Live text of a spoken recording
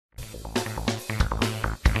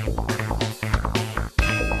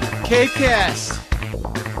CapeCast.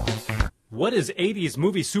 What is 80s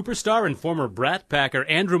movie superstar and former Brat-Packer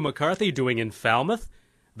Andrew McCarthy doing in Falmouth?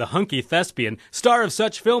 The hunky thespian, star of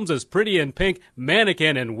such films as Pretty in Pink,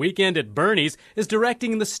 Mannequin, and Weekend at Bernie's, is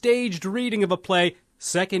directing the staged reading of a play,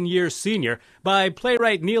 Second Year Senior, by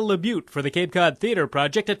playwright Neil LaBute for the Cape Cod Theatre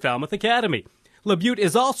Project at Falmouth Academy. LaBute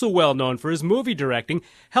is also well known for his movie directing,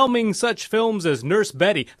 helming such films as Nurse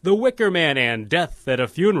Betty, The Wicker Man, and Death at a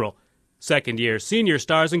Funeral. Second Year Senior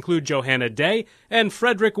stars include Johanna Day and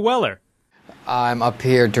Frederick Weller. I'm up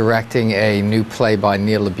here directing a new play by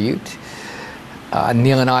Neil LaBute.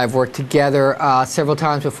 Neil and I have worked together several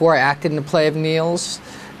times before. I acted in a play of Neil's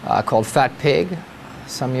called Fat Pig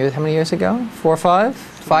some years, how many years ago? 4 or 5?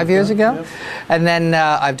 5 years ago? Yep. And then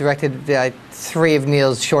I've directed 3 of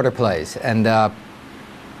Neil's shorter plays. And I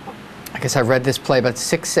guess I read this play about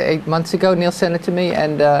 6 to 8 months ago. Neil sent it to me,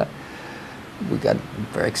 and we got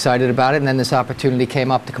very excited about it. And then this opportunity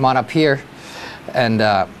came up to come on up here. And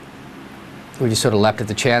we just sort of leapt at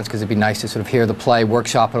the chance because it'd be nice to sort of hear the play,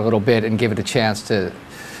 workshop it a little bit, and give it a chance to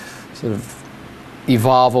sort of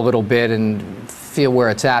evolve a little bit and feel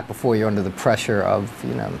where it's at before you're under the pressure of,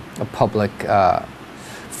 you know, a public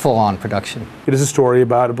full-on production. It is a story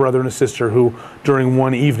about a brother and a sister who, during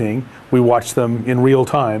one evening, we watched them in real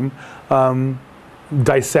time,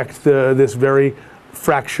 dissect this very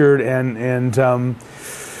fractured and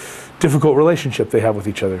difficult relationship they have with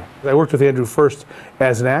each other. I worked with Andrew first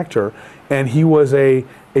as an actor, and he was a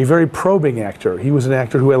very probing actor. He was an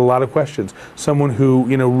actor who had a lot of questions. Someone who,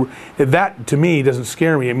 you know, that to me doesn't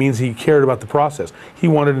scare me. It means he cared about the process. He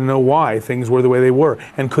wanted to know why things were the way they were,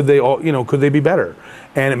 and could they all, you know, could they be better?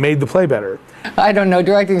 And it made the play better. I don't know.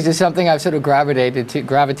 Directing is just something I've sort of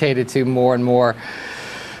gravitated to more and more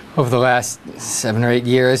over the last 7 or 8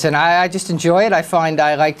 years, and I just enjoy it. I find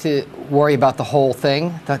I like to worry about the whole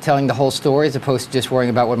thing, telling the whole story, as opposed to just worrying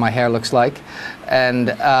about what my hair looks like. And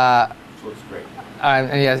looks great.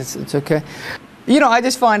 Yeah, it's okay. You know, I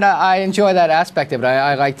just find I enjoy that aspect of it.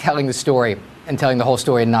 I like telling the story and telling the whole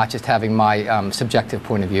story, and not just having my subjective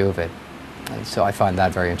point of view of it. And so I find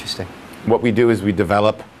that very interesting. What we do is we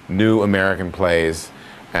develop new American plays,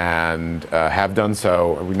 and have done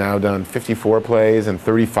so. We've now done 54 plays, and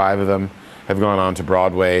 35 of them have gone on to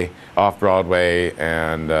Broadway, off-Broadway,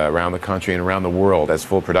 and around the country and around the world as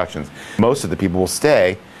full productions. Most of the people will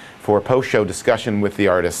stay for post-show discussion with the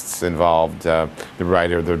artists involved, the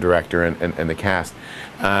writer, the director, and the cast.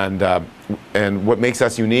 And what makes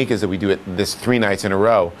us unique is that we do this 3 nights in a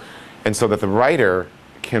row, and so that the writer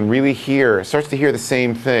can really starts to hear the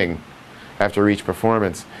same thing after each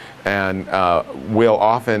performance, and will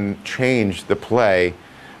often change the play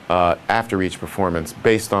after each performance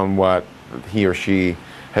based on what he or she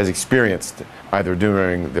has experienced, either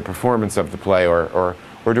during the performance of the play or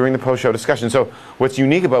during the post-show discussion. So what's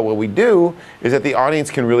unique about what we do is that the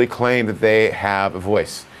audience can really claim that they have a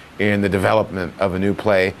voice in the development of a new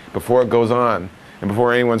play before it goes on and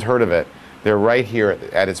before anyone's heard of it. They're right here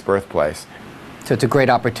at its birthplace. So it's a great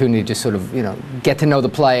opportunity to just sort of, you know, get to know the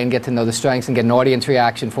play and get to know the strengths and get an audience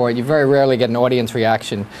reaction for it. You very rarely get an audience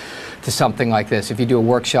reaction to something like this. If you do a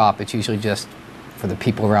workshop, it's usually just for the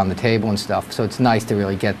people around the table and stuff. So it's nice to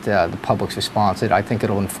really get the public's response. I think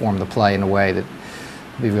it'll inform the play in a way that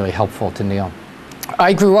will be really helpful to Neil.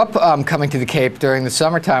 I grew up coming to the Cape during the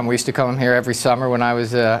summertime. We used to come here every summer when I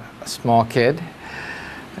was a small kid.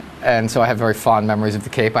 And so I have very fond memories of the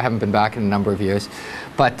Cape. I haven't been back in a number of years.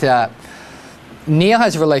 But Neil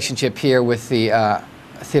has a relationship here with the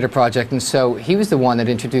theatre project, and so he was the one that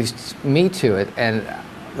introduced me to it. And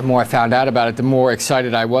the more I found out about it, the more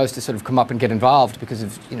excited I was to sort of come up and get involved, because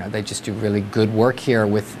of, you know, they just do really good work here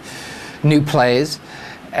with new plays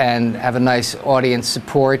and have a nice audience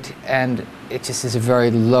support, and it just is a very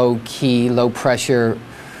low-key, low-pressure,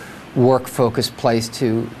 work-focused place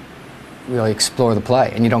to really explore the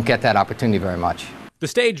play, and you don't get that opportunity very much. The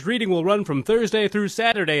staged reading will run from Thursday through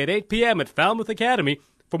Saturday at 8 p.m. at Falmouth Academy.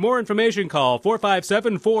 For more information, call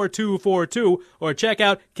 457-4242 or check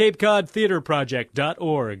out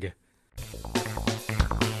CapeCodTheatreProject.org.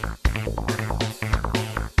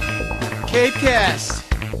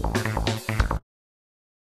 CapeCast.